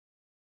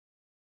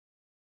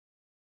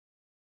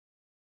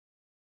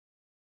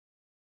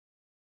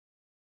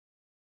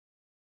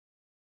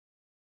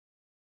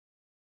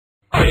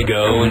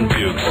Lego and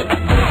Dukes,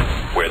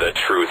 where the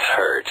truth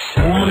hurts.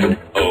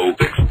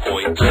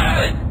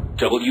 106.7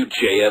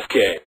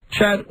 WJFK.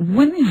 Chad,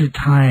 when is it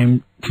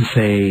time to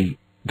say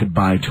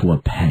goodbye to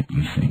a pet,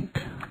 you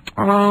think?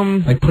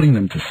 Like putting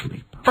them to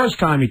sleep. First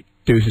time he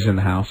deuces in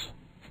the house.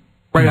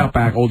 Right out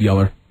back, old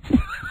yeller.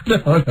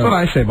 That's what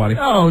I say, buddy.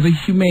 Oh, the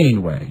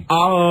humane way.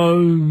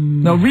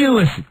 No,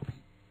 realistically.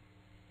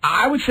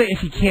 I would say if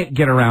he can't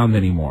get around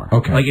anymore.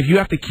 Okay. Like if you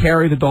have to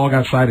carry the dog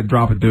outside and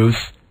drop a deuce,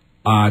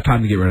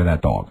 time to get rid of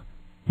that dog.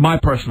 My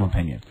personal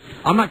opinion.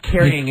 I'm not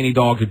carrying any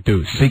dog to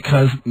deuce.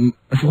 Because...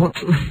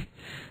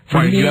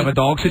 Sorry, do you have a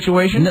dog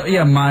situation? No,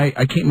 yeah,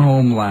 I came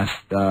home last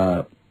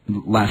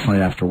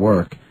night after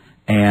work,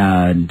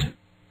 and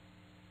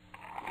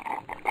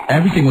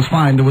everything was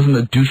fine. There wasn't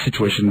a deuce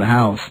situation in the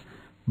house.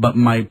 But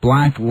my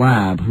black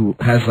lab, who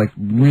has, like,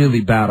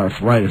 really bad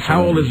arthritis...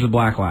 How old is the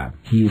black lab?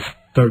 He's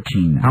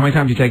 13 now. How many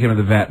times have you taken him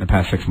to the vet in the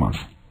past 6 months?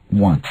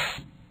 Once.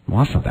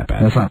 Well, that's not that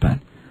bad. That's not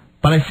bad.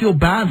 But I feel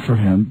bad for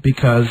him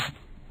because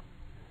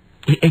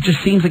it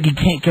just seems like he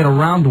can't get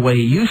around the way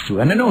he used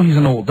to. And I know he's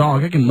an old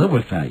dog. I can live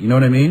with that. You know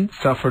what I mean? It's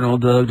tough for an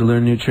old dog to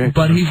learn new tricks.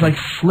 But he's, like,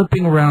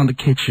 slipping around the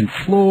kitchen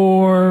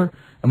floor.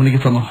 And when he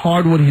gets on the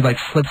hardwood, he, like,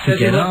 slips to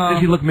get up.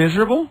 Does he look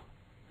miserable?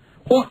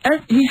 Well,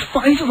 he's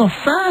fine. He's just a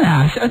fat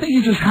ass. I think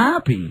he's just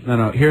happy.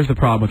 No. Here's the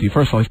problem with you.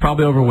 First of all, he's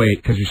probably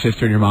overweight because your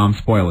sister and your mom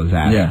spoil his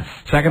ass. Yes.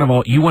 Second of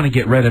all, you want to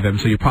get rid of him,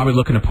 so you're probably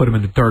looking to put him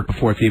in the dirt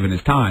before it's even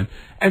his time.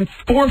 And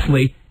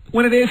fourthly,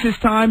 when it is his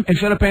time,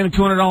 instead of paying him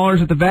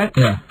 $200 at the vet,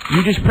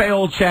 you just pay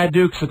old Chad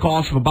Dukes the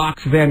cost of a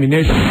box of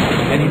ammunition,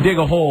 and you dig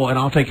a hole, and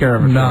I'll take care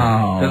of it.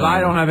 No. Because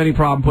I don't have any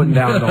problem putting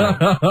down dogs.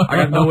 I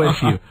got no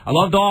issue. I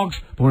love dogs,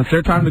 but when it's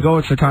their time to go,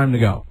 it's their time to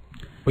go.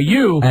 But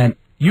you've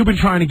been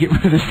trying to get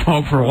rid of this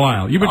dog for a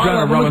while. You've been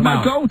trying to rub him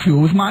out. It was my go-to.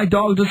 It was my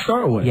dog to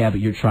start with. Yeah, but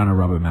you're trying to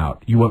rub him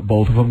out. You want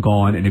both of them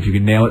gone, and if you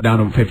can nail it down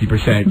to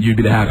 50%, you'd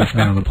be the happiest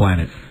man on the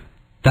planet.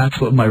 That's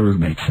what my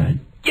roommate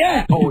said.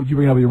 Yeah! Oh, did you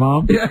bring it up with your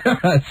mom? Yes.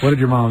 What did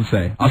your mom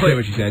say? I'll say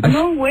what she said.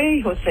 No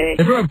way, Jose. If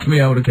it were up to me,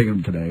 I would have taken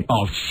him today.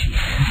 Oh,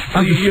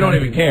 jeez. You don't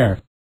even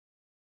care.